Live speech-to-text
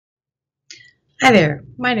Hi there,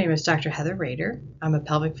 my name is Dr. Heather Rader. I'm a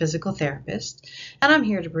pelvic physical therapist, and I'm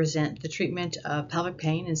here to present the treatment of pelvic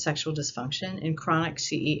pain and sexual dysfunction in chronic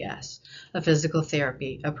CES, a physical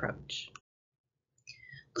therapy approach.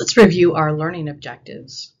 Let's review our learning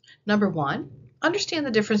objectives. Number 1, understand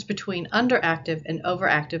the difference between underactive and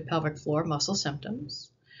overactive pelvic floor muscle symptoms.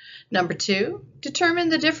 Number 2, determine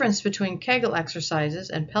the difference between Kegel exercises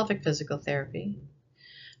and pelvic physical therapy.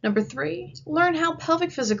 Number 3, learn how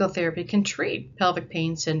pelvic physical therapy can treat pelvic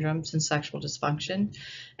pain syndromes and sexual dysfunction.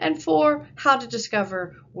 And 4, how to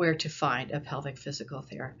discover where to find a pelvic physical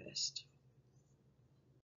therapist.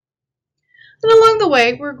 And along the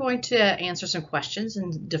way, we're going to answer some questions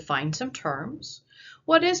and define some terms.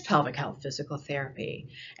 What is pelvic health physical therapy?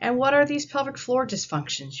 And what are these pelvic floor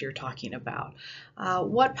dysfunctions you're talking about?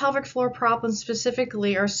 What pelvic floor problems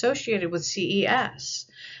specifically are associated with CES?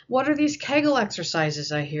 What are these Kegel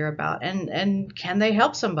exercises I hear about? And can they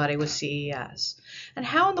help somebody with CES? And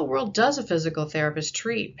how in the world does a physical therapist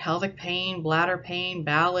treat pelvic pain, bladder pain,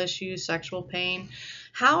 bowel issues, sexual pain?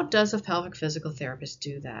 How does a pelvic physical therapist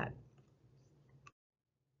do that?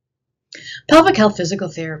 Pelvic health physical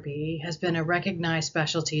therapy has been a recognized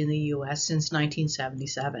specialty in the U.S. since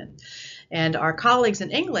 1977, and our colleagues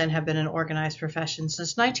in England have been an organized profession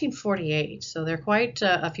since 1948, so they're quite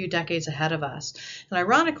a few decades ahead of us. And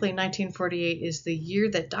ironically, 1948 is the year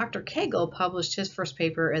that Dr. Kegel published his first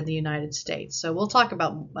paper in the United States, so we'll talk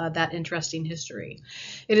about that interesting history.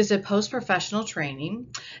 It is a post-professional training,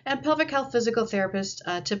 and pelvic health physical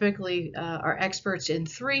therapists typically are experts in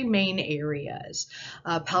three main areas: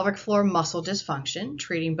 pelvic floor muscle dysfunction,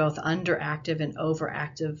 treating both underactive and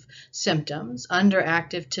overactive symptoms.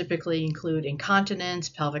 Underactive typically include incontinence,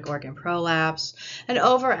 pelvic organ prolapse, and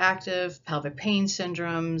overactive pelvic pain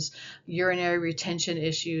syndromes, urinary retention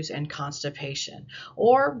issues, and constipation,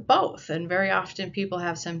 or both. And very often people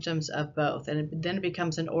have symptoms of both, and then it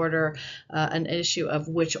becomes an issue of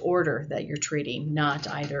which order that you're treating, not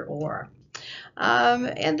either or.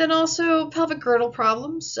 And then also pelvic girdle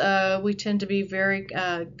problems. We tend to be very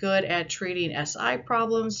good at treating SI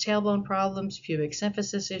problems, tailbone problems, pubic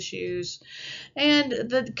symphysis issues. And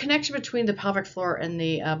the connection between the pelvic floor and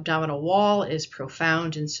the abdominal wall is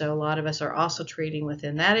profound, and so a lot of us are also treating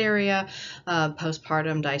within that area.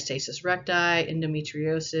 Postpartum diastasis recti,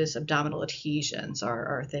 endometriosis, abdominal adhesions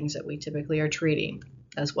are things that we typically are treating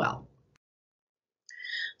as well.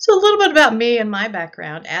 So a little bit about me and my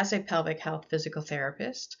background as a pelvic health physical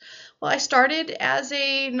therapist. Well, I started as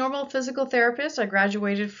a normal physical therapist. I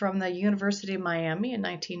graduated from the University of Miami in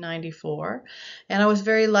 1994, and I was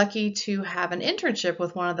very lucky to have an internship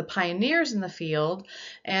with one of the pioneers in the field,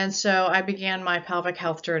 and so I began my pelvic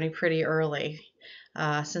health journey pretty early.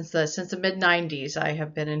 Since the mid-90s, I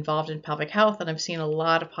have been involved in pelvic health, and I've seen a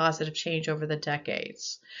lot of positive change over the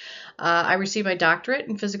decades. I received my doctorate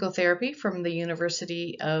in physical therapy from the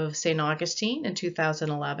University of St. Augustine in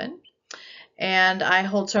 2011, and I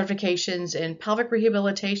hold certifications in pelvic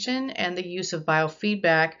rehabilitation and the use of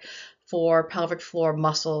biofeedback for pelvic floor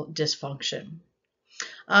muscle dysfunction.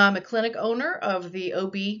 I'm a clinic owner of the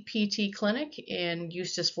OB-PT clinic in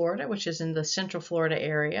Eustis, Florida, which is in the Central Florida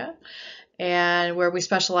area, and where we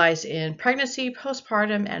specialize in pregnancy,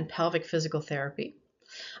 postpartum, and pelvic physical therapy.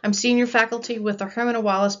 I'm senior faculty with the Herman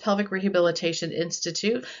Wallace Pelvic Rehabilitation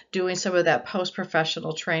Institute, doing some of that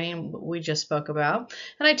post-professional training we just spoke about,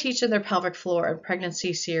 and I teach in their pelvic floor and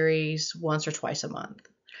pregnancy series once or twice a month.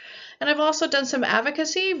 And I've also done some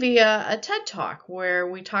advocacy via a TED Talk where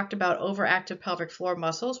we talked about overactive pelvic floor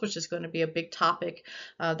muscles, which is going to be a big topic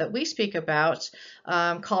that we speak about,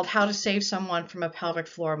 called How to Save Someone from a Pelvic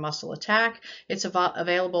Floor Muscle Attack. It's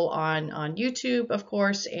available on YouTube, of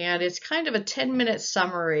course, and it's kind of a 10-minute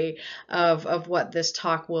summary of what this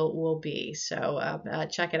talk will be. So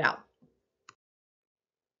check it out.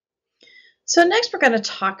 So next we're going to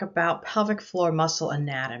talk about pelvic floor muscle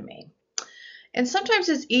anatomy. And sometimes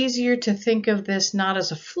it's easier to think of this not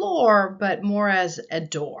as a floor, but more as a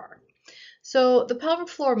door. So the pelvic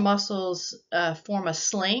floor muscles form a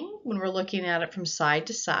sling when we're looking at it from side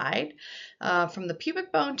to side, from the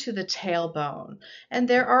pubic bone to the tailbone. And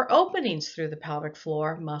there are openings through the pelvic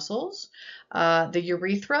floor muscles, the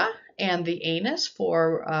urethra and the anus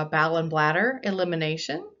for bowel and bladder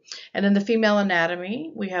elimination. And in the female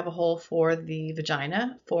anatomy, we have a hole for the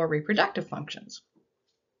vagina for reproductive functions.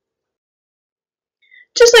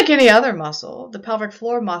 Just like any other muscle, the pelvic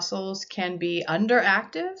floor muscles can be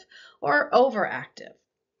underactive or overactive.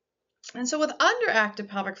 And so with underactive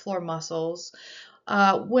pelvic floor muscles,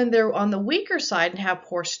 When they're on the weaker side and have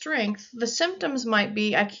poor strength, the symptoms might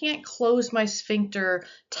be I can't close my sphincter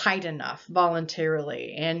tight enough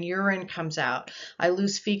voluntarily and urine comes out. I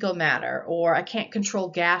lose fecal matter, or I can't control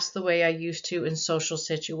gas the way I used to in social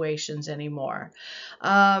situations anymore.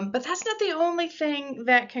 But that's not the only thing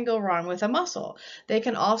that can go wrong with a muscle. They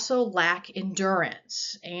can also lack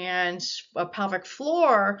endurance, and a pelvic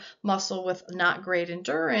floor muscle with not great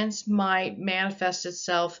endurance might manifest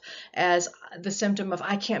itself as the symptom of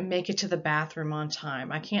I can't make it to the bathroom on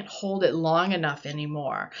time. I can't hold it long enough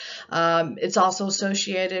anymore. It's also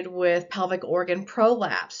associated with pelvic organ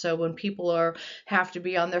prolapse. So when people have to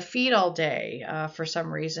be on their feet all day for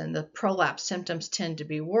some reason, the prolapse symptoms tend to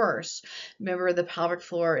be worse. Remember, the pelvic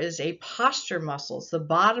floor is a posture muscle. It's the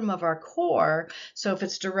bottom of our core. So if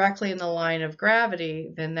it's directly in the line of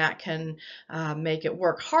gravity, then that can make it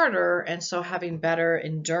work harder. And so having better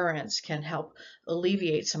endurance can help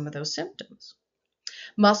alleviate some of those symptoms.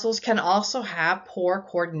 Muscles can also have poor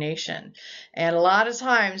coordination. And a lot of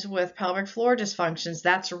times with pelvic floor dysfunctions,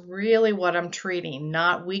 that's really what I'm treating,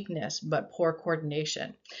 not weakness, but poor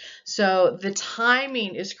coordination. So the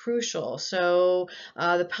timing is crucial. So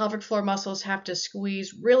the pelvic floor muscles have to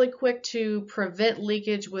squeeze really quick to prevent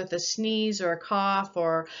leakage with a sneeze or a cough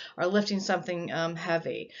or lifting something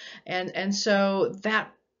heavy. And so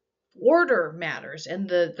that order matters, and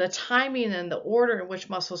the timing and the order in which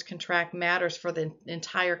muscles contract matters for the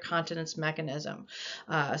entire continence mechanism.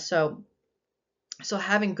 So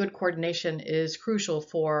having good coordination is crucial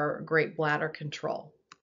for great bladder control.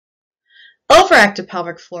 Overactive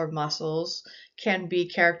pelvic floor muscles can be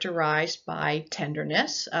characterized by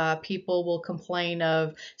tenderness. People will complain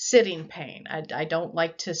of sitting pain. I don't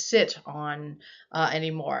like to sit on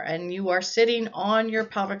anymore. And you are sitting on your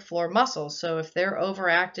pelvic floor muscles. So if they're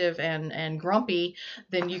overactive and grumpy,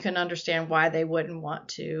 then you can understand why they wouldn't want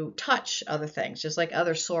to touch other things, just like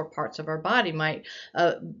other sore parts of our body might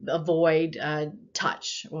avoid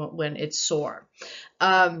touch when it's sore.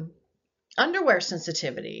 Underwear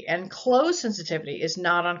sensitivity and clothes sensitivity is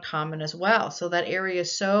not uncommon as well. So that area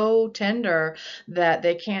is so tender that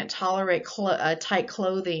they can't tolerate tight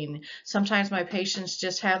clothing. Sometimes my patients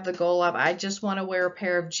just have the goal of, I just want to wear a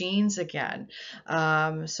pair of jeans again.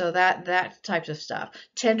 So that types of stuff.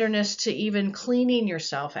 Tenderness to even cleaning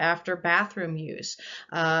yourself after bathroom use.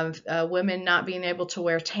 Women not being able to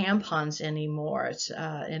wear tampons anymore.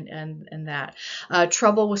 And that.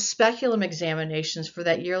 Trouble with speculum examinations for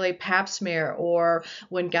that yearly pap smear, or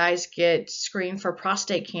when guys get screened for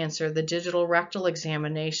prostate cancer, the digital rectal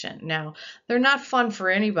examination. Now, they're not fun for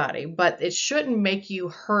anybody, but it shouldn't make you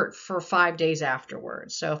hurt for 5 days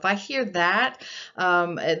afterwards. So if I hear that,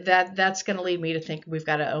 that's going to lead me to think we've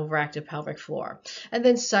got an overactive pelvic floor. And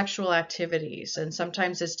then sexual activities, and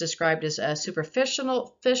sometimes it's described as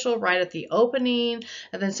superficial right at the opening,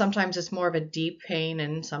 and then sometimes it's more of a deep pain,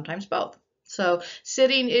 and sometimes both. So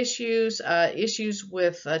sitting issues, issues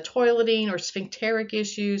with toileting or sphincteric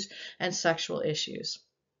issues, and sexual issues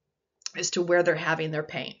as to where they're having their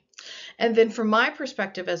pain. And then from my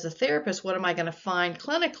perspective as a therapist, what am I going to find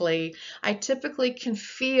clinically? I typically can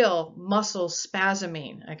feel muscles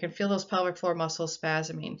spasming. I can feel those pelvic floor muscles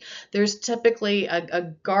spasming. There's typically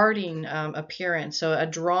a guarding appearance, so a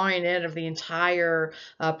drawing in of the entire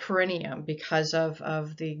perineum because of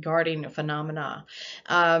the guarding phenomena.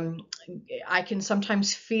 I can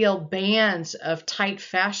sometimes feel bands of tight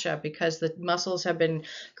fascia because the muscles have been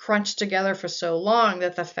crunched together for so long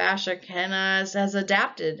that the fascia has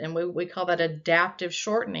adapted, and we call that adaptive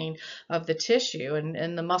shortening of the tissue,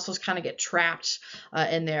 and the muscles kind of get trapped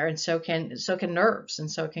in there, and so can nerves,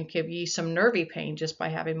 and so it can give you some nervy pain just by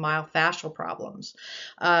having mild fascial problems.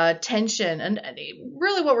 Tension, and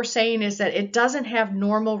really what we're saying is that it doesn't have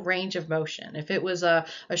normal range of motion. If it was a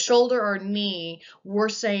shoulder or knee, we're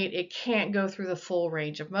saying it can't go through the full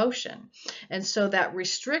range of motion, and so that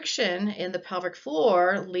restriction in the pelvic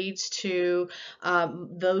floor leads to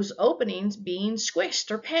those openings being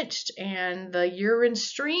squished or pinched, and the urine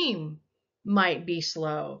stream might be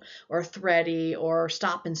slow or thready or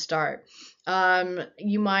stop and start.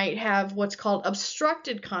 You might have what's called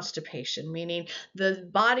obstructed constipation, meaning the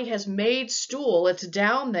body has made stool, it's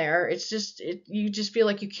down there, you just feel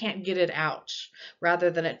like you can't get it out, rather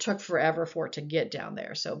than it took forever for it to get down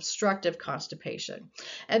there. So obstructive constipation.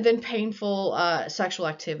 And then painful sexual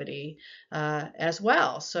activity as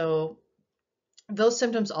well. So those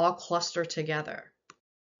symptoms all cluster together.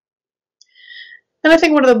 And I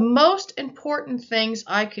think one of the most important things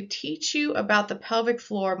I could teach you about the pelvic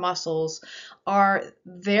floor muscles are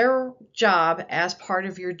their job as part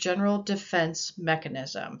of your general defense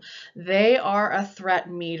mechanism. They are a threat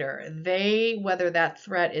meter. Whether that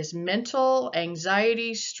threat is mental,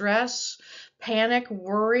 anxiety, stress, panic,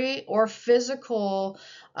 worry, or physical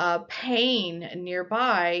pain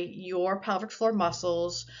nearby, your pelvic floor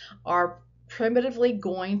muscles are primitively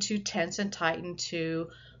going to tense and tighten to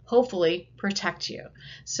hopefully protect you.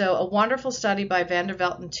 So a wonderful study by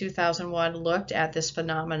Vandervelt in 2001 looked at this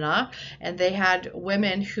phenomena, and they had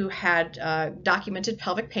women who had documented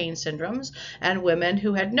pelvic pain syndromes and women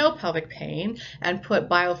who had no pelvic pain, and put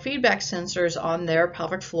biofeedback sensors on their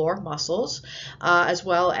pelvic floor muscles as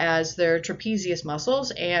well as their trapezius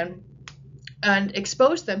muscles, and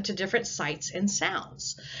expose them to different sights and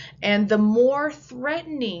sounds. And the more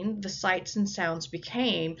threatening the sights and sounds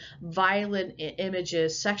became, violent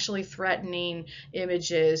images, sexually threatening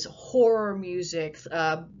images, horror music,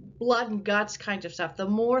 blood and guts kind of stuff, the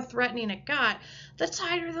more threatening it got, the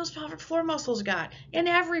tighter those pelvic floor muscles got in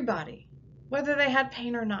everybody, whether they had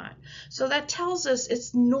pain or not. So that tells us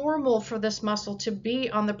it's normal for this muscle to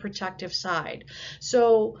be on the protective side.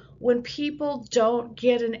 So when people don't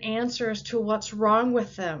get an answer as to what's wrong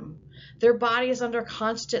with them, their body is under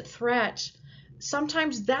constant threat,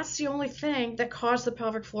 sometimes that's the only thing that caused the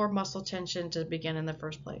pelvic floor muscle tension to begin in the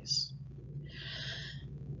first place.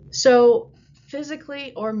 So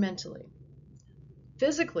physically or mentally.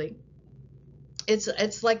 Physically,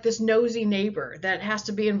 it's like this nosy neighbor that has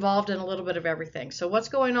to be involved in a little bit of everything. So what's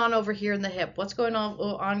going on over here in the hip? What's going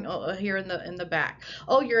on here in the back?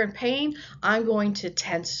 Oh, you're in pain? I'm going to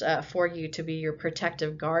tense for you to be your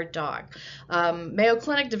protective guard dog. Mayo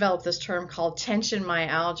Clinic developed this term called tension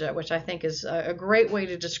myalgia, which I think is a great way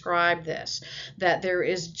to describe this, that there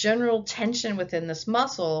is general tension within this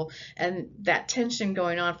muscle, and that tension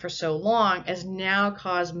going on for so long has now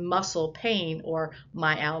caused muscle pain or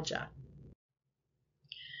myalgia.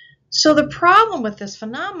 So the problem with this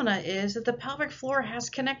phenomena is that the pelvic floor has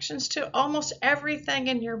connections to almost everything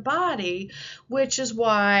in your body, which is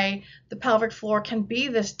why the pelvic floor can be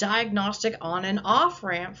this diagnostic on and off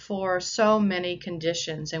ramp for so many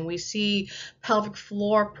conditions. And we see pelvic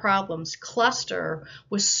floor problems cluster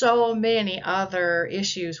with so many other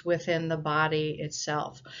issues within the body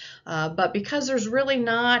itself. But because there's really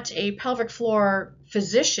not a pelvic floor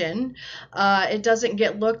physician, it doesn't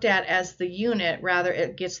get looked at as the unit. Rather,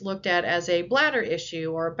 it gets looked at as a bladder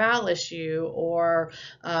issue or a bowel issue, or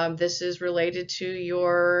this is related to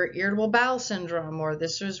your irritable bowel syndrome, or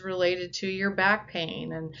this is related to your back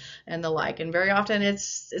pain and the like. And very often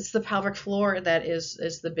it's the pelvic floor that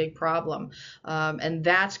is the big problem, and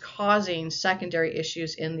that's causing secondary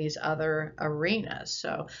issues in these other arenas.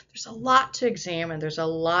 So there's a lot to examine. There's a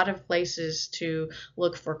lot of places to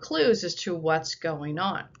look for clues as to what's going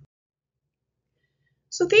on.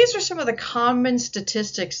 So these are some of the common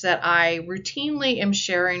statistics that I routinely am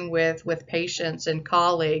sharing with patients and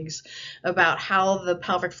colleagues about how the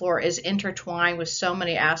pelvic floor is intertwined with so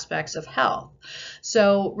many aspects of health.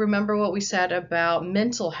 So remember what we said about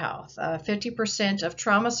mental health. 50% of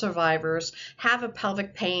trauma survivors have a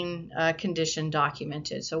pelvic pain condition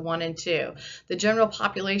documented, so 1 in 2. The general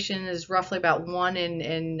population is roughly about 1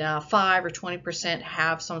 in 5 or 20%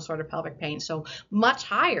 have some sort of pelvic pain, so much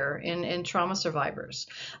higher in trauma survivors.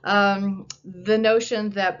 The notion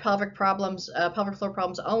that pelvic floor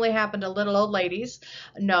problems only happen to little old ladies.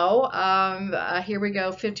 No, here we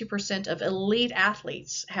go. 50% of elite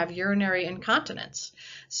athletes have urinary incontinence.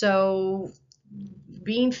 So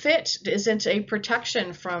being fit isn't a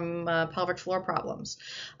protection from pelvic floor problems.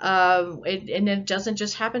 And it doesn't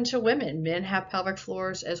just happen to women. Men have pelvic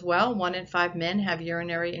floors as well. 1 in 5 men have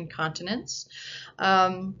urinary incontinence.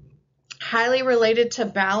 Highly related to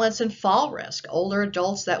balance and fall risk. Older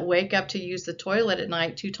adults that wake up to use the toilet at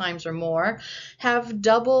night 2 times or more have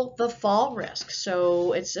double the fall risk.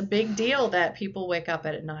 So it's a big deal that people wake up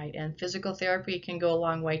at night, and physical therapy can go a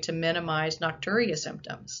long way to minimize nocturia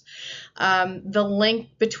symptoms. The link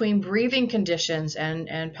between breathing conditions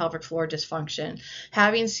and pelvic floor dysfunction.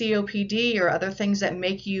 Having COPD or other things that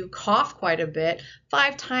make you cough quite a bit,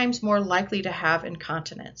 5 times more likely to have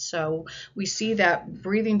incontinence. So we see that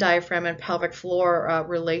breathing diaphragm and pelvic floor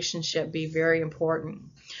relationship be very important.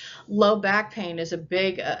 Low back pain is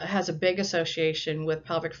has a big association with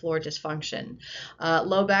pelvic floor dysfunction.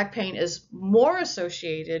 Low back pain is more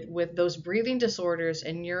associated with those breathing disorders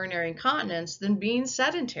and urinary incontinence than being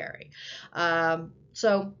sedentary.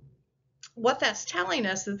 So what that's telling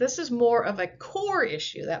us that this is more of a core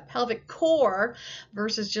issue, that pelvic core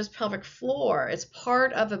versus just pelvic floor. It's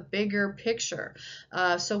part of a bigger picture.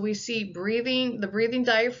 So we see the breathing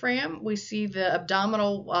diaphragm, we see the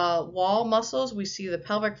abdominal wall muscles, we see the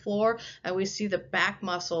pelvic floor, and we see the back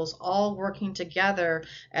muscles all working together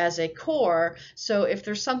as a core. So if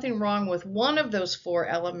there's something wrong with one of those four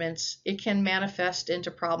elements, it can manifest into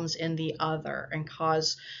problems in the other and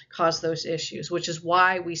cause those issues, which is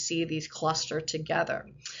why we see these cluster together.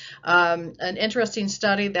 An interesting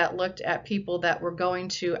study that looked at people that were going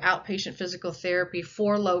to outpatient physical therapy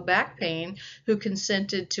for low back pain who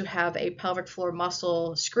consented to have a pelvic floor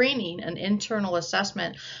muscle screening, an internal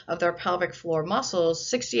assessment of their pelvic floor muscles.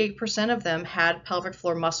 68% of them had pelvic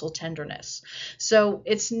floor muscle tenderness. So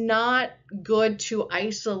it's not good to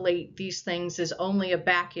isolate these things as only a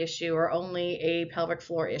back issue or only a pelvic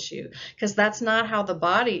floor issue, because that's not how the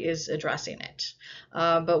body is addressing it.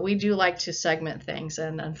 But we do like to segment things,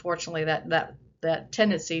 and unfortunately that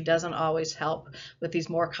tendency doesn't always help with these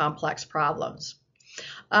more complex problems.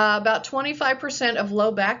 About 25% of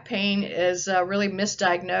low back pain is really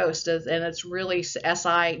misdiagnosed, and it's really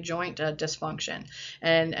SI joint dysfunction.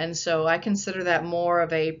 And so I consider that more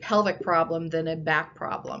of a pelvic problem than a back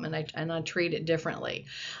problem, and I treat it differently.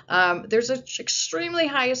 There's an extremely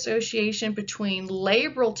high association between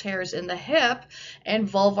labral tears in the hip and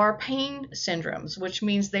vulvar pain syndromes, which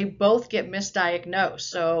means they both get misdiagnosed.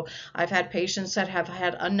 So I've had patients that have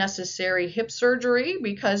had unnecessary hip surgery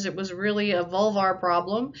because it was really a vulvar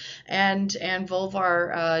problem, and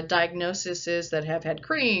vulvar diagnoses that have had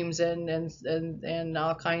creams and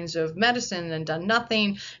all kinds of medicine and done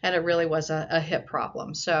nothing, and it really was a hip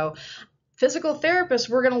problem. So physical therapists,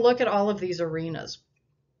 we're going to look at all of these arenas.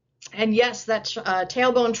 And yes, that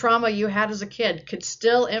tailbone trauma you had as a kid could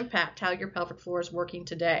still impact how your pelvic floor is working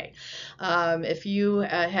today. If you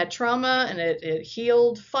had trauma and it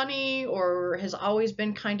healed funny or has always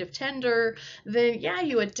been kind of tender, then yeah,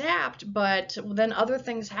 you adapt, but then other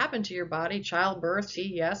things happen to your body, childbirth,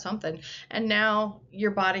 CES, something, and now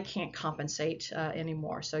your body can't compensate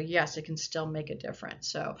anymore. So yes, it can still make a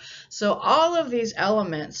difference. So all of these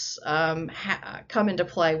elements come into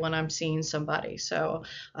play when I'm seeing somebody. So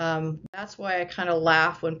that's why I kind of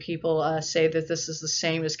laugh when people say that this is the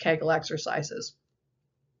same as Kegel exercises.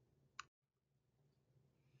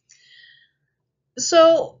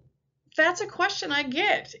 So that's a question I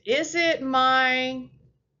get. Is it my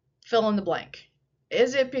fill in the blank?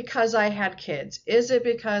 Is it because I had kids? Is it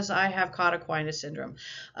because I have Cauda Equina syndrome?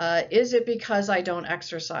 Is it because I don't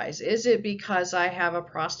exercise? Is it because I have a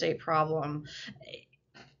prostate problem?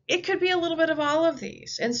 It could be a little bit of all of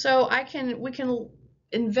these. And so we can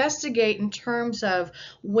investigate in terms of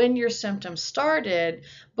when your symptoms started,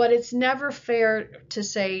 but it's never fair to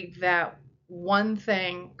say that one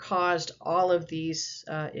thing caused all of these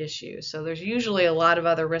issues. So there's usually a lot of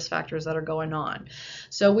other risk factors that are going on.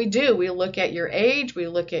 So we look at your age, we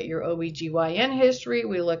look at your OB/GYN history,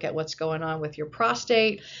 we look at what's going on with your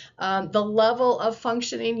prostate, the level of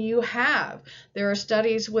functioning you have. There are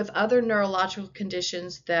studies with other neurological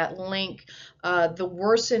conditions that link the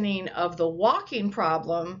worsening of the walking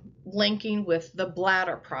problem linking with the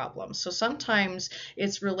bladder problem. So sometimes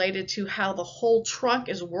it's related to how the whole trunk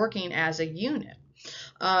is working as a unit.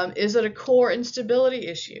 Is it a core instability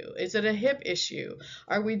issue? Is it a hip issue?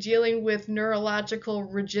 Are we dealing with neurological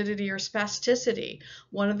rigidity or spasticity?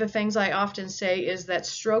 One of the things I often say is that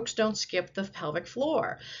strokes don't skip the pelvic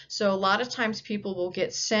floor. So a lot of times people will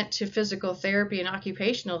get sent to physical therapy and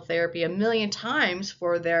occupational therapy 1,000,000 times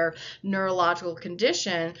for their neurological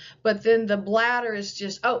condition, but then the bladder is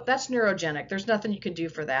just, oh, that's neurogenic. There's nothing you can do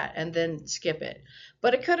for that, and then skip it.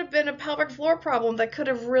 But it could have been a pelvic floor problem that could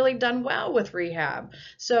have really done well with rehab.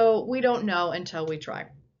 So we don't know until we try.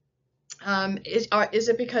 Is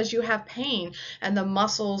it because you have pain and the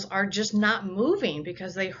muscles are just not moving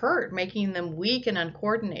because they hurt, making them weak and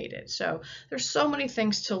uncoordinated? So there's so many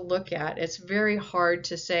things to look at. It's very hard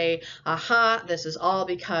to say, aha, this is all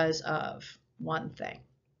because of one thing.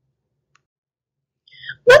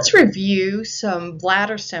 Let's review some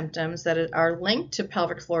bladder symptoms that are linked to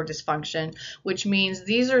pelvic floor dysfunction, which means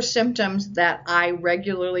these are symptoms that I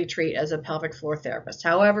regularly treat as a pelvic floor therapist,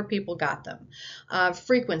 however people got them.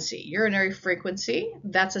 Frequency, urinary frequency,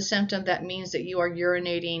 that's a symptom that means that you are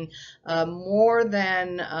urinating more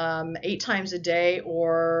than 8 times a day,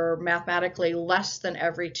 or mathematically less than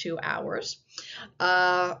every 2 hours.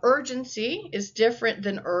 Urgency is different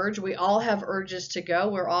than urge. We all have urges to go.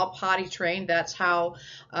 We're all potty trained. That's how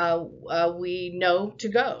we know to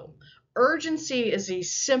go. urgency is a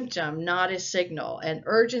symptom, not a signal. And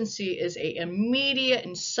urgency is a immediate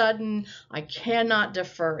and sudden, I cannot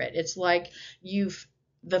defer it. It's like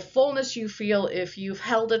the fullness you feel if you've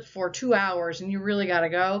held it for 2 hours and you really got to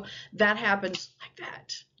go, that happens like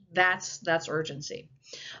that. That's urgency.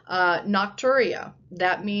 Nocturia,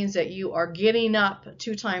 that means that you are getting up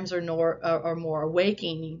 2 times or more,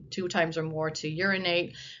 waking 2 times or more to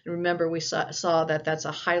urinate. And remember, we saw that that's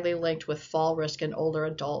a highly linked with fall risk in older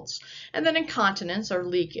adults. And then incontinence or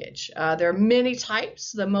leakage. There are many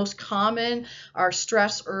types. The most common are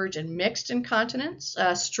stress, urge, and mixed incontinence.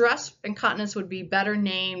 Stress incontinence would be better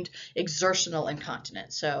named exertional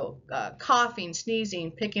incontinence. So coughing,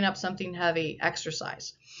 sneezing, picking up something heavy,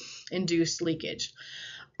 exercise induced leakage.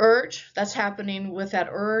 Urge, that's happening with that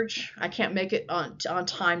urge. I can't make it on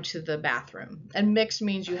time to the bathroom. And mixed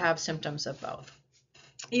means you have symptoms of both.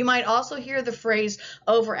 You might also hear the phrase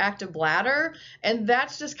overactive bladder, and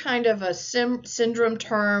that's just kind of a syndrome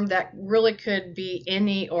term that really could be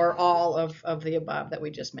any or all of the above that we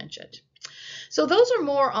just mentioned. So those are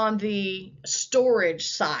more on the storage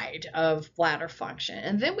side of bladder function.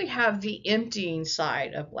 And then we have the emptying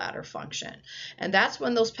side of bladder function. And that's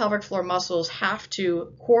when those pelvic floor muscles have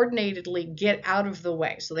to coordinatedly get out of the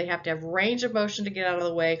way. So they have to have range of motion to get out of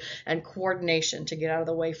the way and coordination to get out of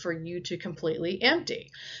the way for you to completely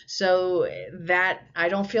empty. So that I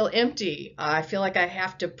don't feel empty. I feel like I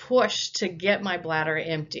have to push to get my bladder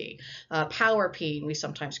empty. Power peeing, we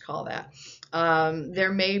sometimes call that.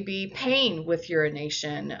 There may be pain with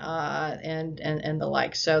urination and the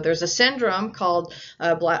like. So there's a syndrome called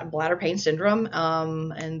bladder pain syndrome,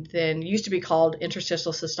 and then used to be called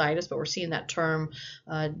interstitial cystitis, but we're seeing that term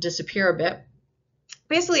disappear a bit.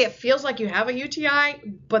 Basically, it feels like you have a UTI,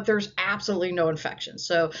 but there's absolutely no infection.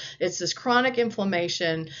 So it's this chronic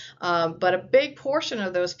inflammation, but a big portion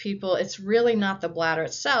of those people, it's really not the bladder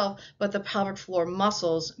itself, but the pelvic floor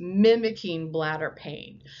muscles mimicking bladder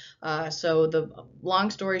pain. So the long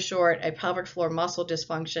story short, a pelvic floor muscle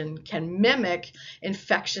dysfunction can mimic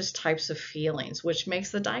infectious types of feelings, which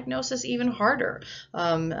makes the diagnosis even harder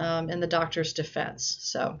in the doctor's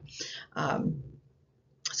defense.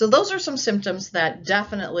 So those are some symptoms that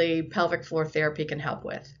definitely pelvic floor therapy can help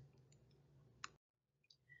with.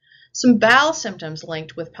 Some bowel symptoms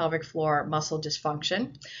linked with pelvic floor muscle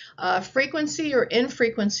dysfunction. Frequency or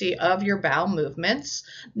infrequency of your bowel movements.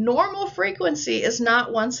 Normal frequency is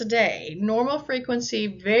not once a day. Normal frequency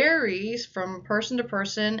varies from person to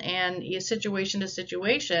person and situation to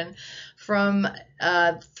situation from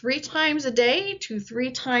 3 times a day to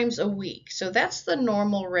 3 times a week. So that's the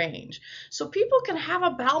normal range. So people can have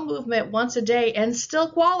a bowel movement once a day and still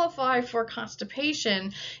qualify for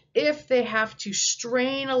constipation if they have to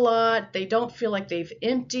strain a lot, they don't feel like they've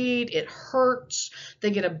emptied, it hurts,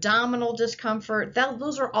 they get abdominal discomfort.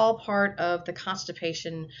 Those are all part of the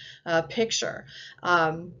constipation picture.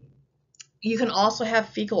 You can also have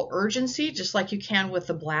fecal urgency, just like you can with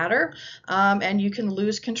the bladder, and you can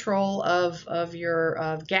lose control of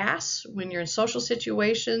your gas when you're in social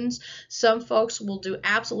situations. Some folks will do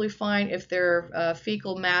absolutely fine if their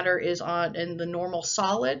fecal matter is in the normal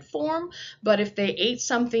solid form, but if they ate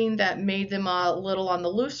something that made them a little on the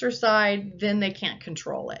looser side, then they can't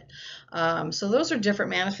control it. So those are different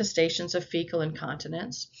manifestations of fecal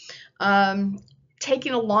incontinence.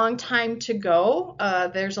 Taking a long time to go.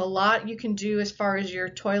 There's a lot you can do as far as your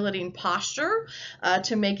toileting posture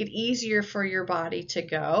to make it easier for your body to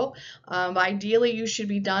go. Ideally, you should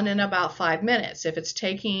be done in about 5 minutes. If it's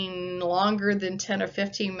taking longer than 10 or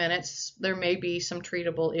 15 minutes, there may be some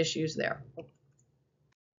treatable issues there.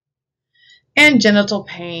 And genital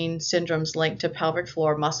pain syndromes linked to pelvic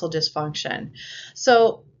floor muscle dysfunction.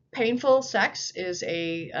 So painful sex is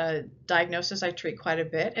a diagnosis I treat quite a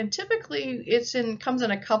bit, and typically comes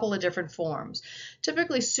in a couple of different forms.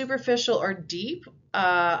 Typically superficial or deep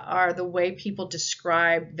are the way people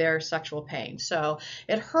describe their sexual pain. So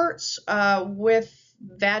it hurts with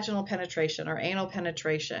vaginal penetration or anal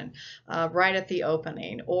penetration right at the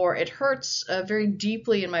opening, or it hurts very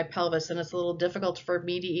deeply in my pelvis and it's a little difficult for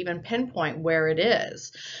me to even pinpoint where it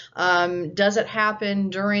is. Does it happen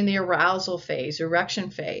during the arousal phase, erection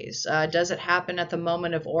phase? Does it happen at the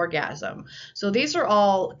moment of orgasm? So these are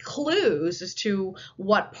all clues as to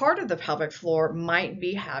what part of the pelvic floor might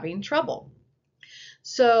be having trouble.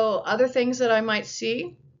 So other things that I might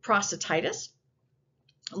see, prostatitis.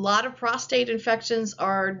 A lot of prostate infections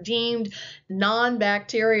are deemed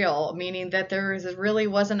non-bacterial, meaning that really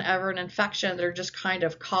wasn't ever an infection. They're just kind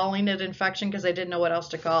of calling it infection because they didn't know what else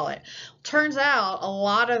to call it. Turns out a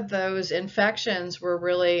lot of those infections were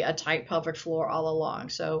really a tight pelvic floor all along.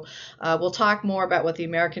 So we'll talk more about what the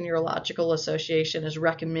American Urological Association is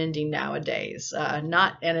recommending nowadays. And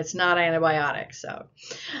it's not antibiotics. So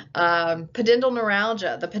pudendal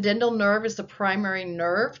neuralgia. The pudendal nerve is the primary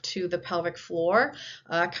nerve to the pelvic floor.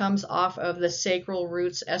 Comes off of the sacral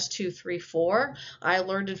roots S234. I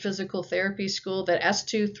learned in physical therapy school that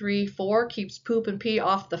S234 keeps poop and pee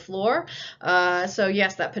off the floor. So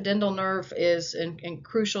yes, that pudendal nerve is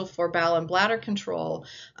crucial for bowel and bladder control,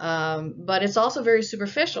 but it's also very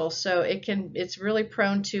superficial, so it's really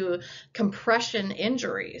prone to compression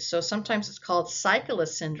injuries. So sometimes it's called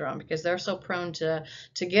cyclist syndrome because they're so prone to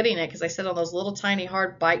getting it because they sit on those little tiny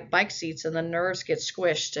hard bike seats and the nerves get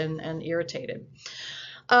squished and irritated.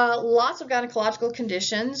 Lots of gynecological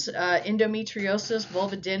conditions, endometriosis,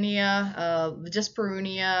 vulvodynia,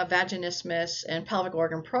 dyspareunia, vaginismus, and pelvic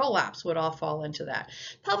organ prolapse would all fall into that.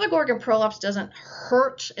 Pelvic organ prolapse doesn't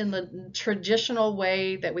hurt in the traditional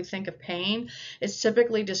way that we think of pain. It's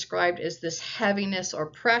typically described as this heaviness or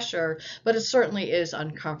pressure, but it certainly is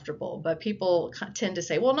uncomfortable. But people tend to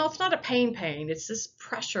say, well, no, it's not a pain, it's this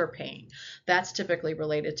pressure pain. That's typically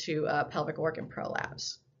related to pelvic organ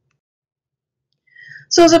prolapse.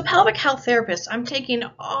 So as a pelvic health therapist, I'm taking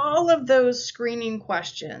all of those screening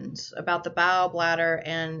questions about the bowel, bladder,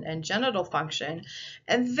 and genital function,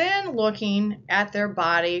 and then looking at their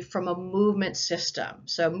body from a movement system.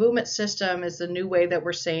 So movement system is the new way that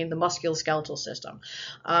we're saying the musculoskeletal system.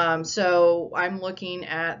 So I'm looking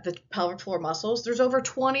at the pelvic floor muscles. There's over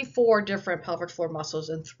 24 different pelvic floor muscles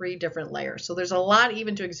in 3 different layers. So there's a lot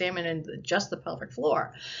even to examine in just the pelvic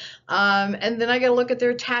floor. And then I got to look at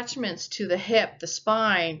their attachments to the hip, the spine.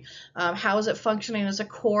 How is it functioning as a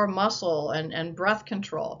core muscle and breath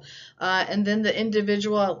control? And then the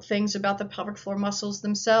individual things about the pelvic floor muscles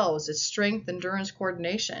themselves, its strength, endurance,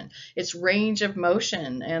 coordination, its range of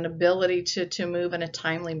motion and ability to move in a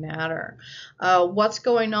timely manner. What's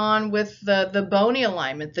going on with the bony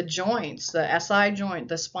alignment, the joints, the SI joint,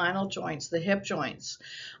 the spinal joints, the hip joints.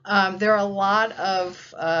 There are a lot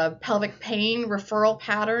of pelvic pain referral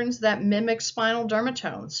patterns that mimic spinal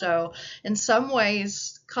dermatome. So in some ways,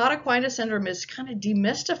 Cauda Equina syndrome is kind of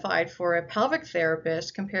demystified for a pelvic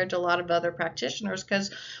therapist compared to a lot of other practitioners because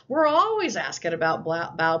we're always asking about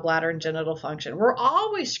bowel, bladder, and genital function. We're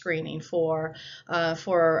always screening for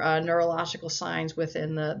neurological signs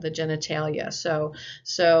within the genitalia.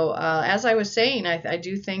 So as I was saying, I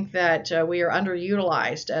do think that we are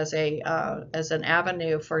underutilized as an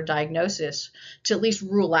avenue for diagnosis to at least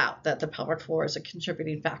rule out that the pelvic floor is a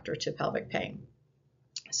contributing factor to pelvic pain.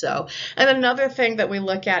 So, and another thing that we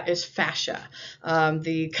look at is fascia,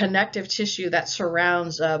 the connective tissue that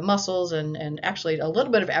surrounds muscles and actually a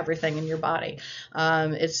little bit of everything in your body.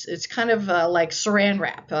 It's kind of like saran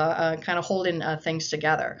wrap, kind of holding things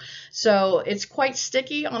together. So it's quite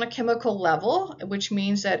sticky on a chemical level, which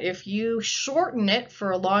means that if you shorten it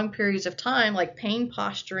for long periods of time, like pain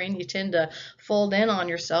posturing, you tend to fold in on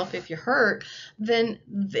yourself if you hurt, then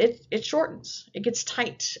it shortens, it gets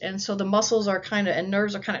tight. And so the muscles are and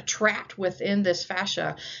nerves are kind of trapped within this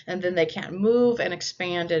fascia, and then they can't move and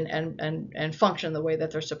expand and function the way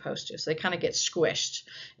that they're supposed to. So they kind of get squished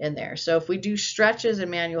in there. So if we do stretches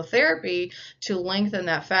and manual therapy to lengthen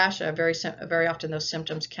that fascia, very often those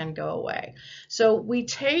symptoms can go away. So we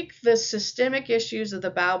take the systemic issues of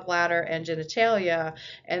the bowel, bladder, and genitalia,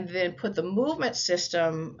 and then put the movement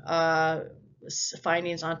system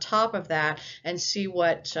findings on top of that and see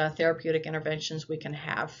what therapeutic interventions we can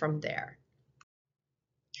have from there.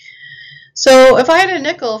 So if I had a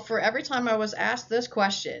nickel for every time I was asked this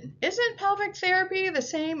question, isn't pelvic therapy the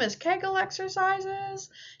same as Kegel exercises?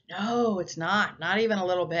 No, it's not even a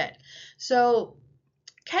little bit. So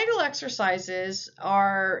Kegel exercises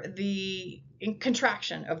are the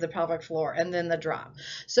contraction of the pelvic floor and then the drop.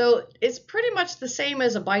 So it's pretty much the same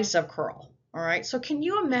as a bicep curl. All right, so can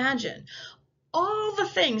you imagine all the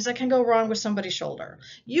things that can go wrong with somebody's shoulder?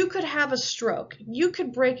 You could have a stroke. You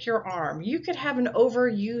could break your arm. You could have an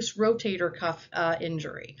overuse rotator cuff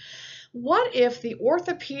injury. What if the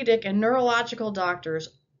orthopedic and neurological doctors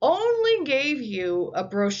only gave you a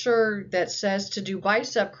brochure that says to do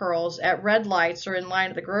bicep curls at red lights or in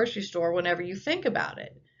line at the grocery store whenever you think about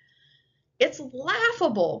it? It's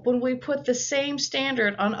laughable when we put the same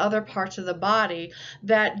standard on other parts of the body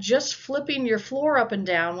that just flipping your floor up and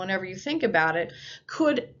down whenever you think about it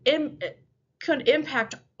could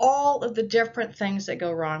impact all of the different things that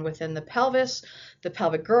go wrong within the pelvis, the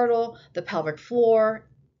pelvic girdle, the pelvic floor,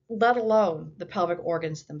 let alone the pelvic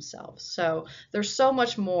organs themselves. So there's so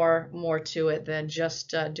much more to it than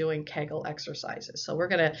just doing Kegel exercises. So we're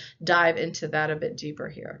going to dive into that a bit deeper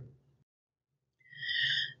here.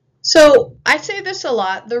 So I say this a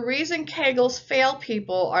lot, the reason Kegels fail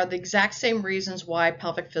people are the exact same reasons why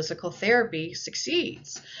pelvic physical therapy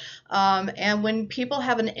succeeds. And when people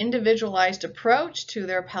have an individualized approach to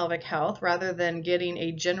their pelvic health rather than getting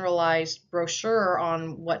a generalized brochure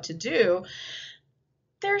on what to do,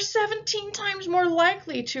 they're 17 times more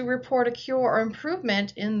likely to report a cure or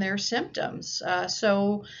improvement in their symptoms.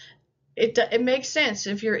 So it makes sense.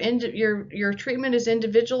 If your treatment is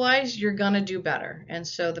individualized, you're going to do better. And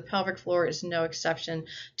so the pelvic floor is no exception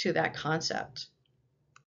to that concept.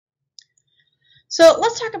 So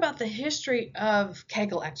let's talk about the history of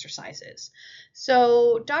Kegel exercises.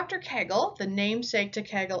 So Dr. Kegel, the namesake to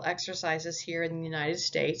Kegel exercises here in the United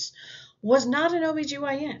States, was not an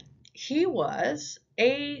OBGYN. He was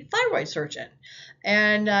a thyroid surgeon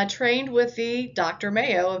and trained with the Dr.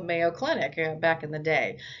 Mayo of Mayo Clinic back in the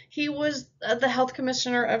day. He was the health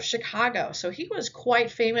commissioner of Chicago, so he was quite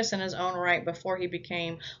famous in his own right before he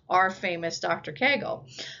became our famous Dr. Kegel.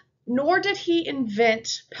 Nor did he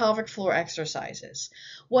invent pelvic floor exercises.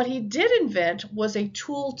 What he did invent was a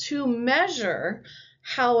tool to measure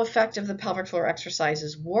how effective the pelvic floor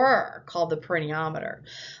exercises were, called the peroneometer.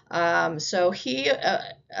 So he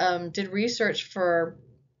did research for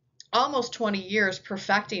almost 20 years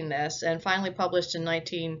perfecting this and finally published in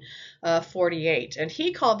 1948. And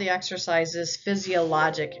he called the exercises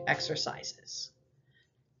physiologic exercises.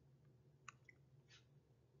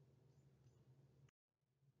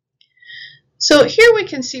 So here we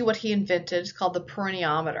can see what he invented. It's called the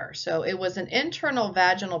peroneometer. So it was an internal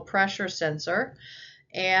vaginal pressure sensor,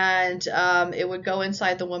 and it would go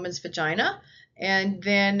inside the woman's vagina. And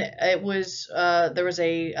then it was there was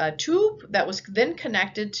a tube that was then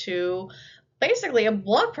connected to basically a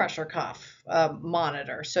blood pressure cuff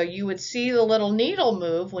monitor. So you would see the little needle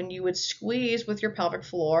move when you would squeeze with your pelvic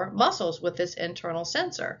floor muscles with this internal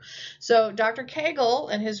sensor. So Dr. Kegel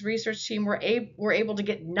and his research team were able to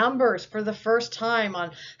get numbers for the first time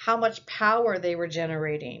on how much power they were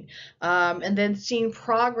generating, and then seeing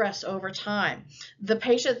progress over time. The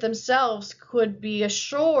patient themselves could be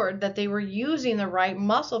assured that they were using the right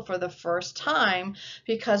muscle for the first time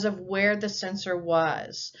because of where the sensor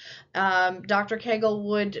was. Dr. Kegel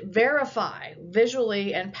would verify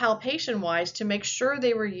visually and palpation-wise to make sure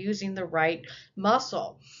they were using the right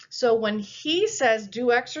muscle. So when he says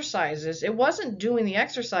do exercises, it wasn't doing the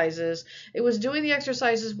exercises, it was doing the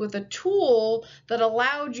exercises with a tool that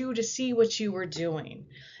allowed you to see what you were doing.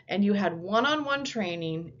 And you had one-on-one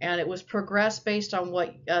training, and it was progressed based on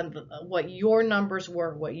what your numbers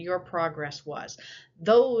were, what your progress was.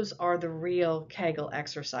 Those are the real Kegel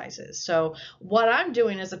exercises. So what I'm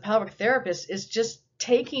doing as a pelvic therapist is just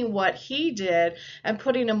taking what he did and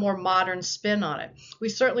putting a more modern spin on it. We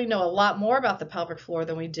certainly know a lot more about the pelvic floor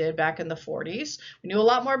than we did back in the 40s. We knew a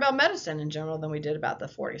lot more about medicine in general than we did about the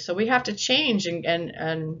 40s. So we have to change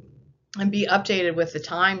and be updated with the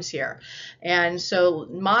times here. And so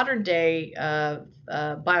modern day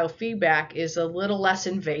biofeedback is a little less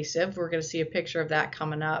invasive. We're going to see a picture of that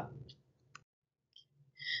coming up.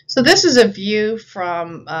 So this is a view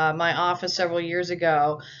from my office several years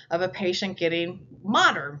ago of a patient getting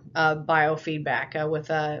modern biofeedback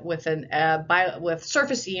with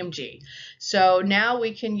surface EMG. So now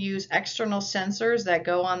we can use external sensors that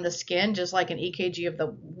go on the skin, just like an EKG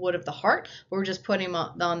would of the heart. We're just putting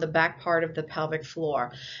them on the back part of the pelvic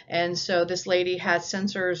floor. And so this lady has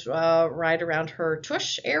sensors right around her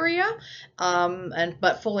tush area,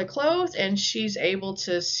 but fully clothed, and she's able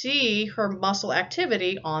to see her muscle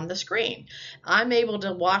activity on the screen. I'm able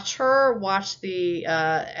to watch the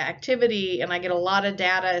activity, and I get a lot of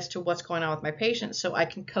data as to what's going on with my patient, so I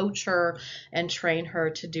can coach her and train her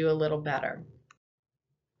to do a little better.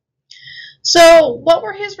 So what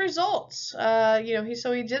were his results?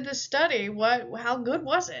 He did this study. How good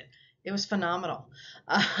was it? It was phenomenal.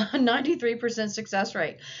 93% success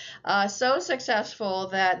rate. So successful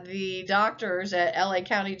that the doctors at LA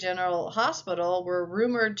County General Hospital were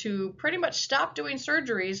rumored to pretty much stop doing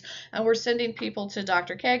surgeries and were sending people to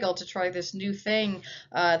Dr. Kegel to try this new thing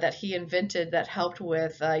that he invented that helped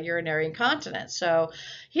with urinary incontinence. So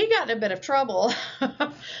he got in a bit of trouble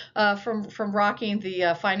from rocking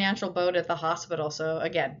the financial boat at the hospital. So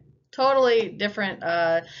again, totally different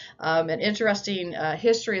and interesting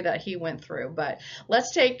history that he went through. But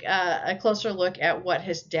let's take a closer look at what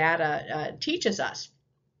his data teaches us.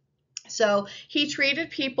 So he treated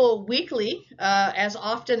people weekly as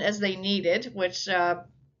often as they needed, which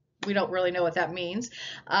we don't really know what that means.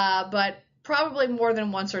 But probably more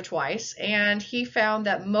than once or twice, and he found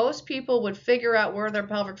that most people would figure out where their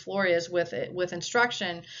pelvic floor is with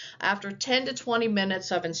instruction after 10 to 20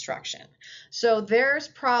 minutes of instruction. So there's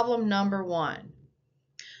problem number one.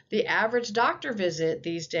 The average doctor visit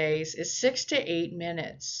these days is 6 to 8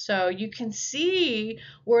 minutes. So you can see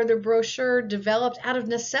where the brochure developed out of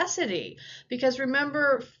necessity. Because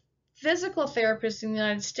remember, physical therapists in the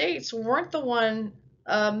United States weren't the one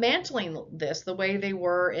mantling this the way they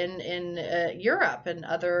were in Europe and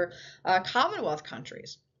other Commonwealth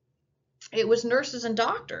countries. It was nurses and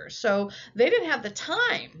doctors, so they didn't have the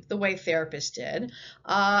time the way therapists did,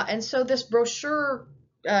 and so this brochure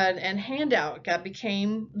and handout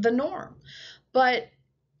became the norm. But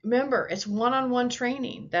remember, it's one-on-one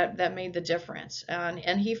training that made the difference,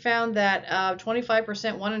 and he found that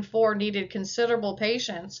 25%, 1 in 4, needed considerable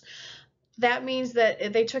patience. That means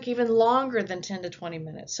that they took even longer than 10 to 20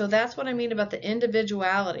 minutes. So that's what I mean about the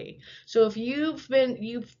individuality. So if you've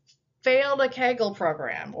failed a Kegel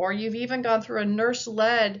program, or you've even gone through a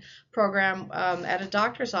nurse-led program at a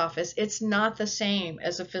doctor's office, it's not the same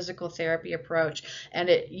as a physical therapy approach, and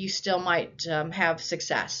you still might have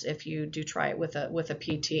success if you do try it with a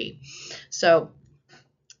PT. So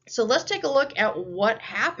let's take a look at what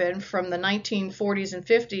happened from the 1940s and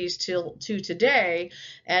 50s to today,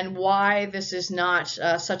 and why this is not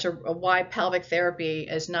why pelvic therapy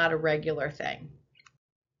is not a regular thing.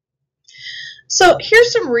 So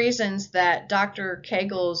here's some reasons that Dr.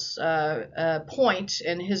 Kegel's point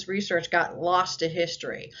in his research got lost to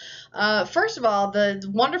history. First of all, the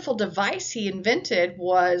wonderful device he invented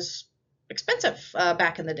was expensive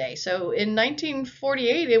back in the day. So in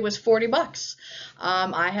 1948, it was $40.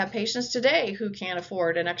 I have patients today who can't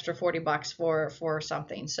afford an extra $40 for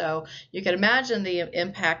something. So you can imagine the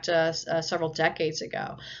impact several decades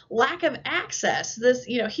ago. Lack of access.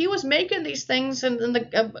 He was making these things in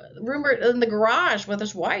the garage with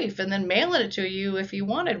his wife, and then mailing it to you if you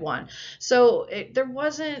wanted one. So it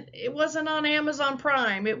wasn't on Amazon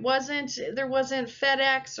Prime. There wasn't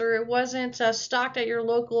FedEx, or it wasn't stocked at your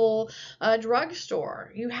local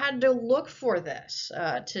drugstore. You had to look for this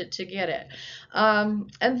to get it.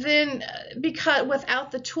 And then because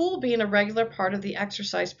without the tool being a regular part of the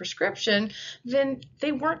exercise prescription, then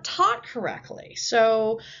they weren't taught correctly.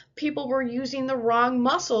 So people were using the wrong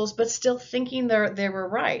muscles, but still thinking they were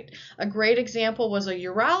right. A great example was a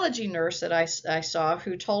urology nurse that I saw,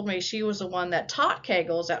 who told me she was the one that taught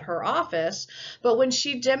Kegels at her office, but when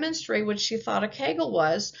she demonstrated what she thought a Kegel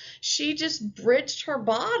was, she just bridged her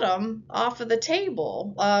bottom off of the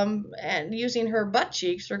table and using her butt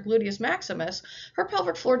cheeks, or gluteus maximus, her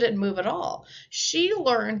pelvic floor didn't move at all. She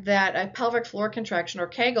learned that a pelvic floor contraction, or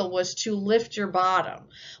Kegel, was to lift your bottom.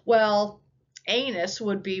 Well, anus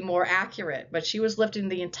would be more accurate, but she was lifting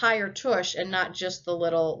the entire tush and not just the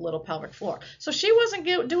little pelvic floor. So she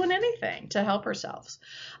wasn't doing anything to help herself.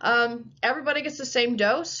 Everybody gets the same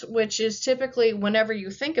dose, which is typically, whenever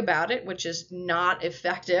you think about it, which is not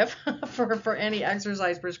effective for any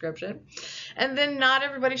exercise prescription. And then not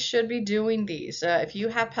everybody should be doing these. If you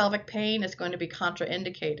have pelvic pain, it's going to be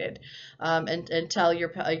contraindicated until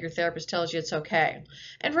your therapist tells you it's okay.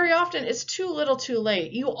 And very often it's too little too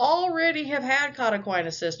late. You already have had Cauda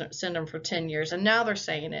Equina syndrome for 10 years, and now they're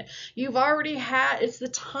saying it. You've already it's the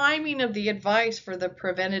timing of the advice for the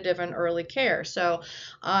preventative and early care. So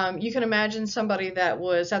you can imagine somebody that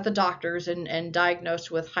was at the doctor's and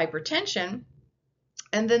diagnosed with hypertension,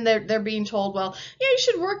 and then they're being told, well, yeah, you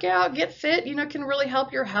should work out, get fit, it can really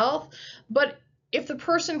help your health. But if the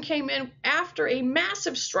person came in after a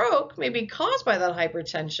massive stroke, maybe caused by that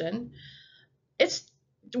hypertension,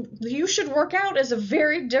 you should work out as a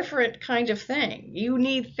very different kind of thing. You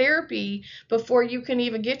need therapy before you can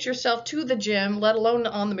even get yourself to the gym, let alone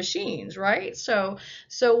on the machines, right? So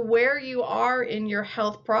where you are in your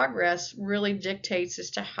health progress really dictates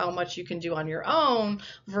as to how much you can do on your own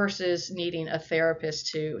versus needing a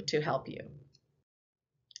therapist to help you.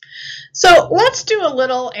 So let's do a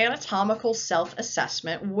little anatomical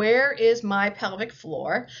self-assessment. Where is my pelvic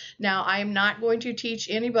floor? Now, I am not going to teach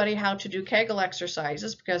anybody how to do Kegel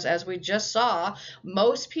exercises, because as we just saw,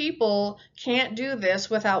 most people can't do this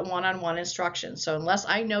without one-on-one instruction. So unless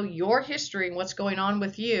I know your history and what's going on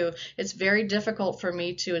with you, it's very difficult for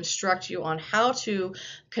me to instruct you on how to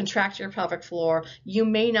contract your pelvic floor. You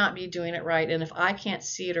may not be doing it right, and if I can't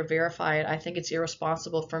see it or verify it, I think it's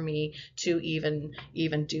irresponsible for me to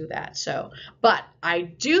even do that. But I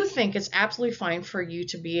do think it's absolutely fine for you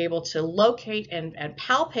to be able to locate and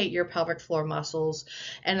palpate your pelvic floor muscles,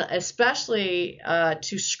 and especially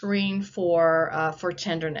to screen for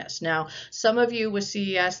tenderness. Now, some of you with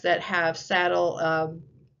CES that have saddle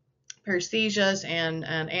paresthesias and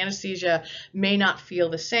anesthesia may not feel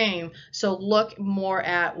the same. So look more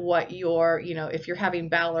at what your, if you're having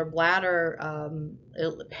bowel or bladder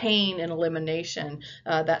pain and elimination,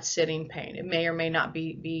 that sitting pain. It may or may not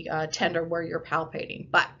be tender where you're palpating.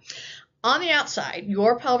 But on the outside,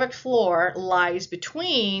 your pelvic floor lies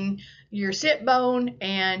between your sit bone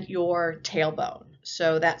and your tailbone.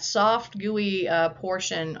 So that soft, gooey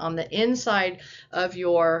portion on the inside of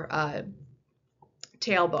your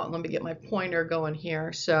tailbone. Let me get my pointer going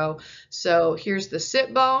here. So here's the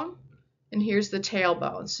sit bone and here's the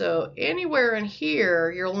tailbone. So anywhere in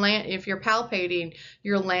here, if you're palpating,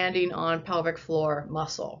 you're landing on pelvic floor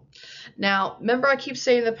muscle. Now, remember I keep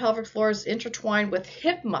saying the pelvic floor is intertwined with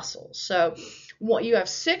hip muscles. So you have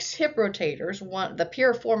 6 hip rotators, the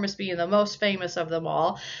piriformis being the most famous of them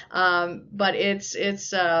all, but its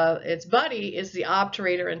buddy is the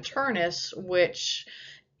obturator internus, which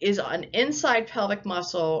is an inside pelvic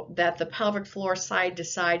muscle that the pelvic floor side to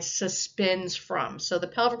side suspends from. So the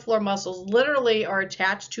pelvic floor muscles literally are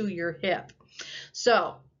attached to your hip.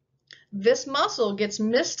 So this muscle gets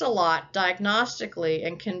missed a lot diagnostically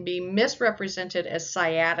and can be misrepresented as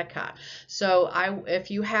sciatica. So if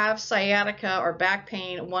you have sciatica or back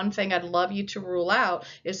pain, one thing I'd love you to rule out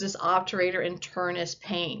is this obturator internus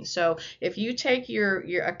pain. So if you take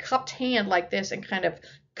a cupped hand like this and kind of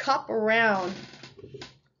cup around,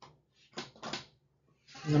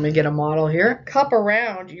 let me get a model here. Cup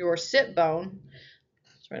around your sit bone.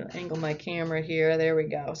 Try to angle my camera here. There we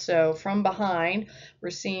go. So from behind,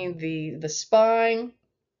 we're seeing the spine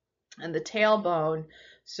and the tailbone.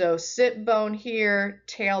 So sit bone here,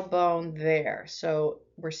 tailbone there. So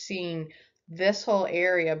we're seeing this whole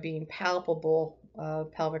area being palpable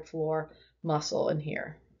pelvic floor muscle in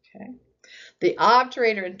here. Okay. The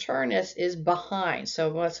obturator internus is behind.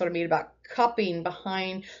 So that's what I mean about cupping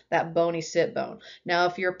behind that bony sit bone. Now,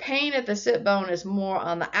 if your pain at the sit bone is more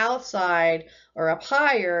on the outside or up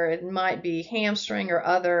higher, it might be hamstring or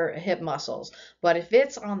other hip muscles. But if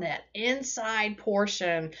it's on that inside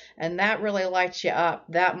portion and that really lights you up,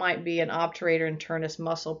 that might be an obturator internus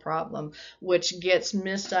muscle problem, which gets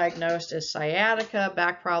misdiagnosed as sciatica,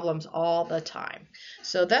 back problems all the time.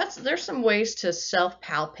 So there's some ways to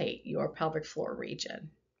self-palpate your pelvic floor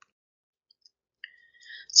region.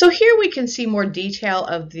 So here we can see more detail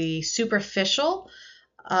of the superficial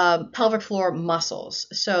pelvic floor muscles.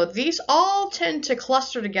 So these all tend to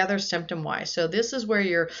cluster together symptom-wise. So this is where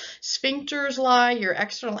your sphincters lie, your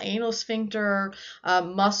external anal sphincter,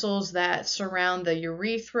 muscles that surround the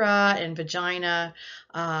urethra and vagina.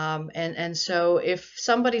 And so if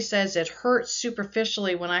somebody says it hurts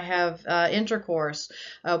superficially when I have intercourse,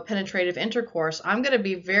 penetrative intercourse, I'm going to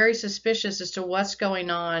be very suspicious as to what's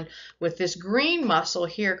going on with this green muscle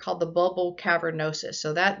here called the bulbocavernosus.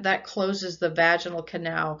 So that closes the vaginal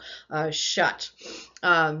canal shut.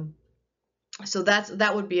 So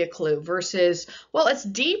that would be a clue versus, well, it's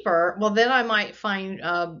deeper. Well, then I might find,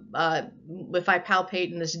 if I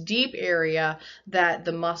palpate in this deep area, that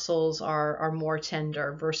the muscles are more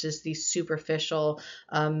tender versus these superficial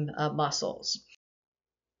muscles.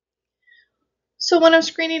 So when I'm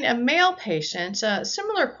screening a male patient,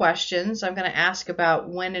 similar questions I'm going to ask about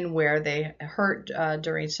when and where they hurt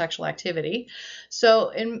during sexual activity. So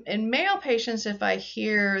in male patients, if I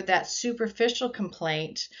hear that superficial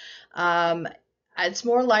complaint, it's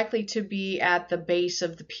more likely to be at the base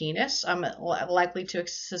of the penis. I'm likely to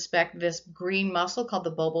suspect this green muscle called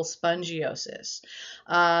the bulbospongiosus.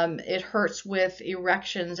 It hurts with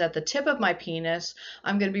erections at the tip of my penis.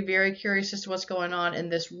 I'm going to be very curious as to what's going on in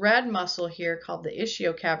this red muscle here called the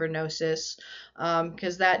ischiocavernosus,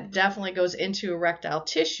 because that definitely goes into erectile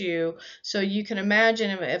tissue. So you can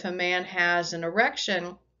imagine if a man has an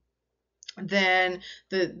erection, then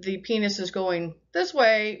the penis is going this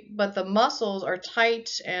way, but the muscles are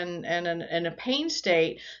tight and in a pain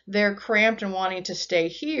state. They're cramped and wanting to stay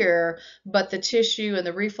here, but the tissue and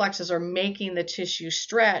the reflexes are making the tissue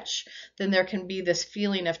stretch. Then there can be this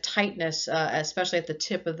feeling of tightness, especially at the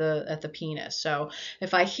tip of the penis. So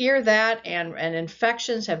if I hear that and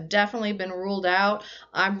infections have definitely been ruled out,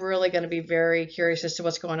 I'm really going to be very curious as to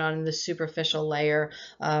what's going on in the superficial layer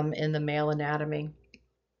in the male anatomy.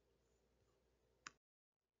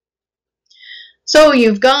 So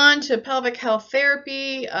you've gone to pelvic health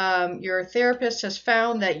therapy. Your therapist has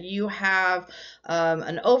found that you have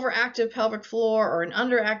an overactive pelvic floor or an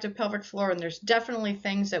underactive pelvic floor, and there's definitely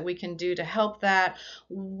things that we can do to help that.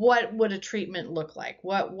 What would a treatment look like?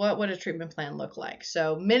 What would a treatment plan look like?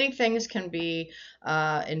 So many things can be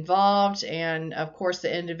involved, and of course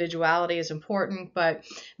the individuality is important, but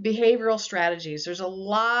behavioral strategies. There's a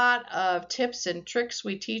lot of tips and tricks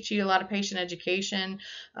we teach you, a lot of patient education.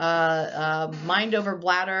 Mind over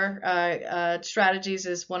bladder strategies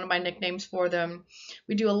is one of my nicknames for them.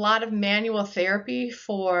 We do a lot of manual therapy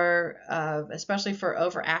for, especially for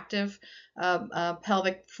overactive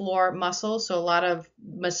pelvic floor muscles. So a lot of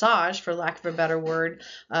massage, for lack of a better word,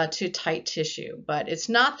 to tight tissue. But it's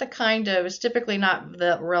not the kind of, it's typically not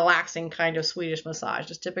the relaxing kind of Swedish massage.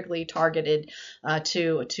 It's typically targeted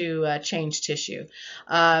to change tissue.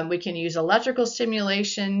 We can use electrical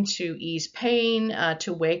stimulation to ease pain,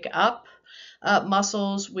 to wake up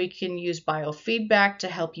muscles. We can use biofeedback to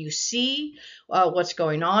help you see what's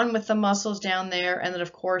going on with the muscles down there. And then,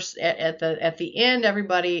 of course, at the end,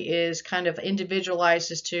 everybody is kind of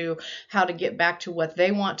individualized as to how to get back to what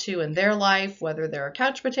they want to in their life, whether they're a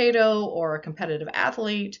couch potato or a competitive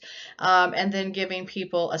athlete, and then giving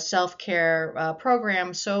people a self-care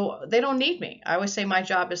program so they don't need me. I always say my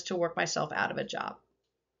job is to work myself out of a job.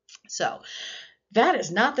 So that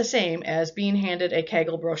is not the same as being handed a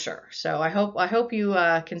Kegel brochure. So I hope you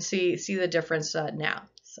can see the difference now.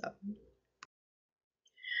 So.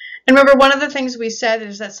 And remember, one of the things we said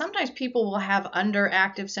is that sometimes people will have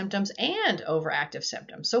underactive symptoms and overactive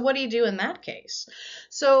symptoms. So what do you do in that case?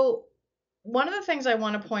 So one of the things I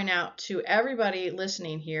want to point out to everybody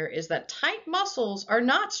listening here is that tight muscles are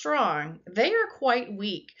not strong. They are quite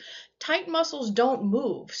weak. Tight muscles don't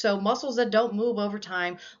move. So muscles that don't move over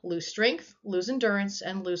time lose strength, lose endurance,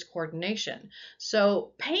 and lose coordination.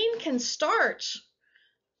 So pain can start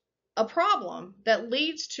a problem that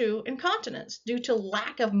leads to incontinence due to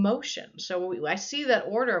lack of motion. So I see that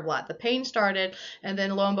order a lot. The pain started, and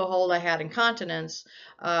then lo and behold, I had incontinence.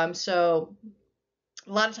 So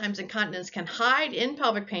a lot of times incontinence can hide in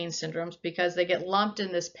pelvic pain syndromes because they get lumped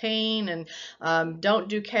in this pain and don't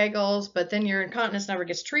do Kegels, but then your incontinence never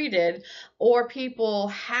gets treated. Or people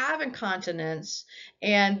have incontinence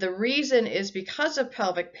and the reason is because of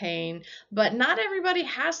pelvic pain, but not everybody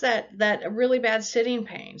has that really bad sitting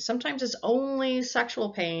pain. Sometimes it's only sexual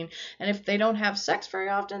pain, and if they don't have sex very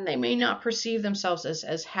often, they may not perceive themselves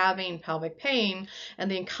as having pelvic pain, and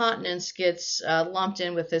the incontinence gets lumped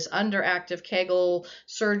in with this underactive Kegel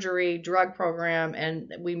surgery drug program,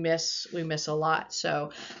 and we miss a lot. So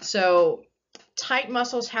tight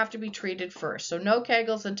muscles have to be treated first. So no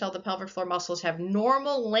Kegels until the pelvic floor muscles have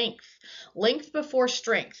normal length. Length before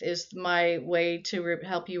strength is my way to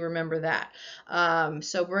help you remember that.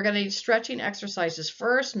 So we're going to need stretching exercises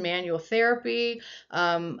first, manual therapy,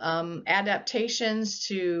 adaptations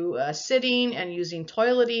to sitting and using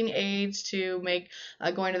toileting aids to make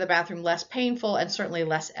going to the bathroom less painful and certainly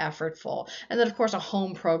less effortful. And then, of course, a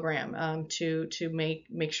home program to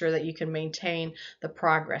make sure that you can maintain the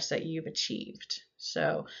progress that you've achieved.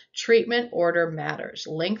 So treatment order matters.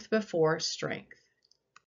 Length before strength.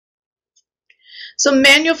 So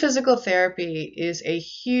manual physical therapy is a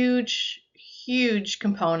huge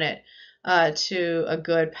component to a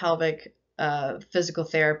good pelvic physical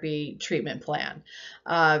therapy treatment plan.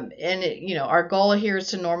 Our goal here is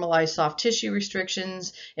to normalize soft tissue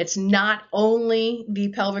restrictions. It's not only the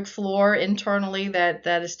pelvic floor internally that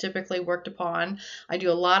is typically worked upon. I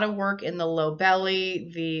do a lot of work in the low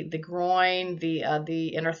belly, the groin, the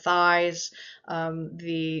inner thighs,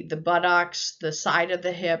 the buttocks, the side of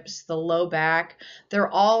the hips, the low back. They're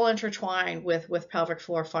all intertwined with pelvic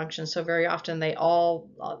floor function. So very often they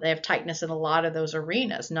have tightness in a lot of those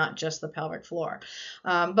arenas, not just the pelvic floor.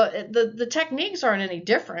 But the techniques aren't any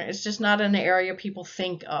different. It's just not an area people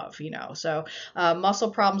think of, So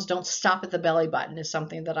muscle problems don't stop at the belly button is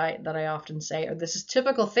something that I often say. Or this is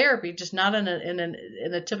typical therapy, just not in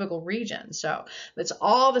a typical region. So it's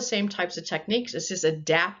all the same types of techniques. It's just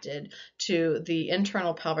adapted to the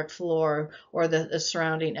internal pelvic floor or the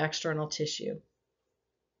surrounding external tissue.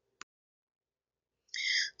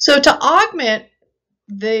 So to augment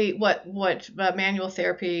what manual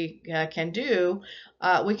therapy can do,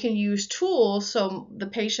 we can use tools so the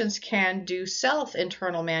patients can do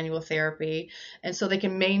self-internal manual therapy, and so they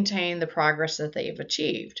can maintain the progress that they've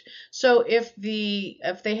achieved. So if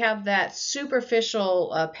they have that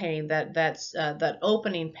superficial pain, that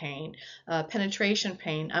opening pain, penetration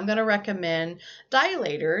pain, I'm going to recommend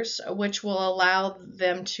dilators, which will allow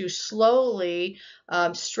them to slowly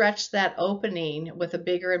stretch that opening with a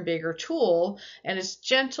bigger and bigger tool, and it's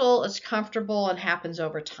gentle, it's comfortable, and happens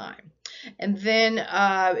over time. And then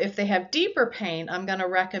if they have deeper pain, I'm going to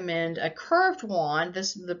recommend a curved wand.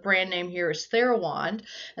 The brand name here is TheraWand,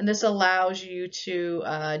 and this allows you to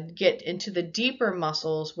get into the deeper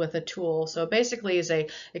muscles with a tool. So basically is a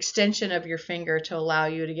extension of your finger to allow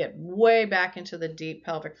you to get way back into the deep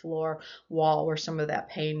pelvic floor wall where some of that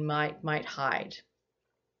pain might hide.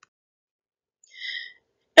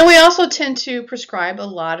 And we also tend to prescribe a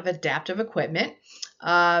lot of adaptive equipment.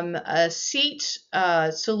 Seat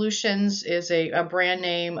Solutions is a brand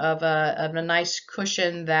name of a nice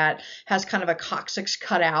cushion that has kind of a coccyx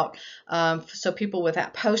cutout. So people with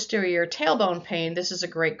that posterior tailbone pain, this is a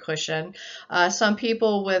great cushion. Some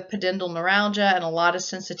people with pudendal neuralgia and a lot of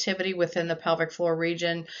sensitivity within the pelvic floor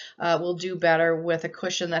region will do better with a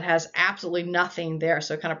cushion that has absolutely nothing there.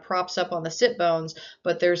 So it kind of props up on the sit bones,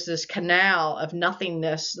 but there's this canal of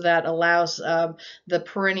nothingness that allows the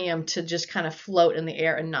perineum to just kind of float in the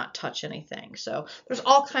air and not touch anything. So there's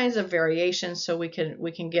all kinds of variations, so we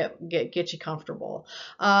can get you comfortable.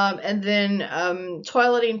 And then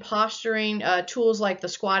toileting, posturing, tools like the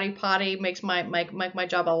squatty potty make my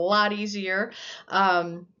job a lot easier.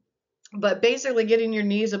 But basically getting your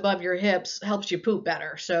knees above your hips helps you poop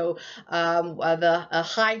better. So a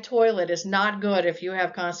high toilet is not good if you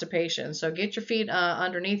have constipation. So get your feet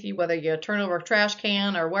underneath you, whether you turn over a trash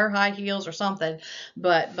can or wear high heels or something,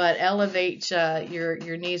 but elevate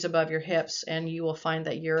your knees above your hips, and you will find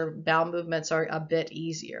that your bowel movements are a bit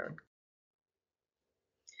easier.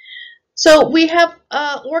 So we have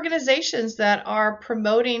organizations that are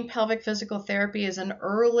promoting pelvic physical therapy as an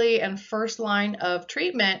early and first line of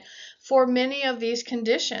treatment for many of these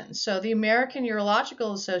conditions. So the American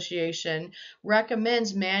Urological Association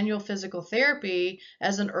recommends manual physical therapy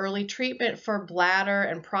as an early treatment for bladder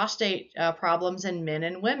and prostate problems in men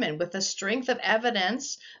and women, with the strength of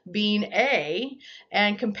evidence being A,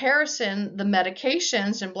 and comparison, the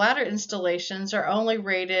medications and bladder installations are only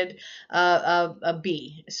rated a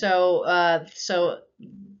B. So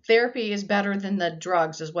therapy is better than the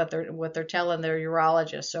drugs, is what they're telling their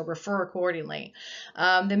urologists, so refer accordingly.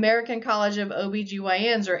 The American College of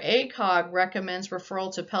OBGYNs, or ACOG, recommends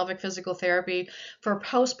referral to pelvic physical therapy for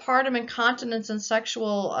postpartum incontinence and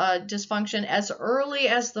sexual dysfunction as early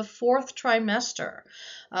as the 4th trimester.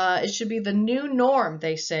 It should be the new norm,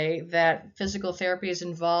 they say, that physical therapy is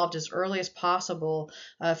involved as early as possible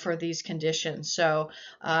for these conditions. So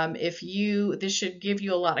this should give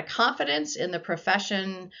you a lot of confidence in the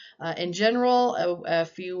profession in general,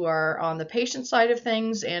 if you are on the patient side of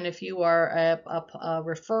things, and if you are a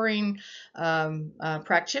referring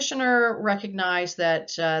practitioner, recognize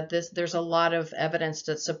that there's a lot of evidence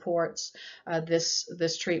that supports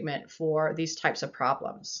this treatment for these types of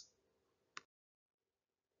problems.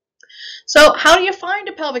 So how do you find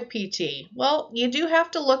a pelvic PT? Well, you do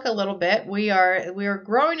have to look a little bit. We are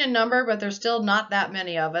growing in number, but there's still not that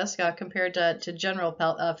many of us compared to general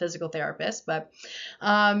physical therapists. But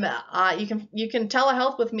you can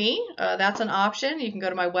telehealth with me. That's an option. You can go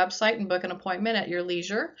to my website and book an appointment at your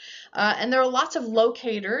leisure. And there are lots of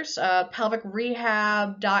locators: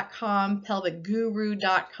 pelvicrehab.com,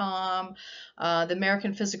 pelvicguru.com. The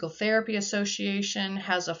American Physical Therapy Association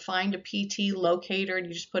has a Find a PT locator, and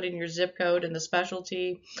you just put in your zip code and the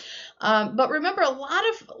specialty. But remember, a lot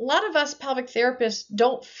of us pelvic therapists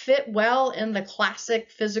don't fit well in the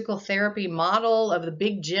classic physical therapy model of the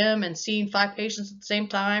big gym and seeing 5 patients at the same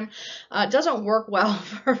time. It doesn't work well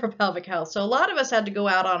for pelvic health. So a lot of us had to go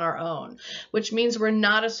out on our own, which means we're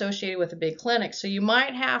not associated with a big clinic. So you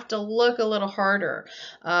might have to look a little harder.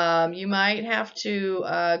 You might have to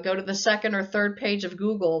go to the second or third page of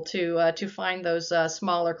Google to find those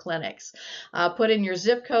smaller clinics. Put in your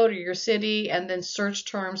zip code or your city, and then search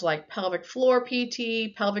terms like pelvic floor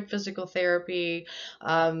PT, pelvic physical therapy,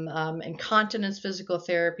 incontinence physical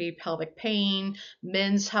therapy, pelvic pain,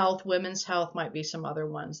 men's health, women's health might be some other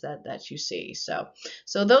ones that you see. So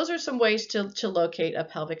those are some ways to locate a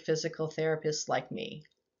pelvic physical therapist like me.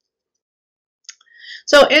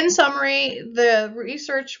 So in summary, the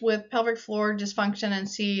research with pelvic floor dysfunction and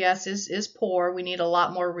CES is poor. We need a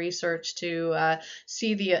lot more research to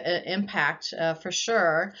see the impact for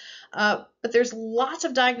sure. But there's lots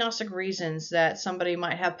of diagnostic reasons that somebody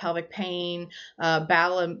might have pelvic pain,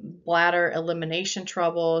 bowel and bladder elimination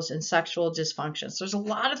troubles, and sexual dysfunctions. There's a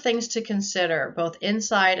lot of things to consider, both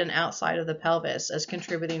inside and outside of the pelvis, as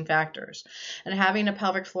contributing factors. And having a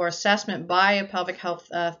pelvic floor assessment by a pelvic health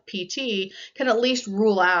PT can at least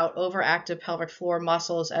rule out overactive pelvic floor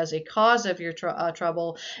muscles as a cause of your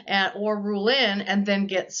trouble, or rule in and then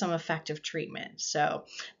get some effective treatment. So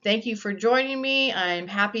thank you for joining me. I'm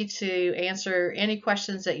happy to answer any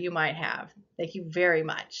questions that you might have. Thank you very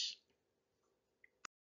much.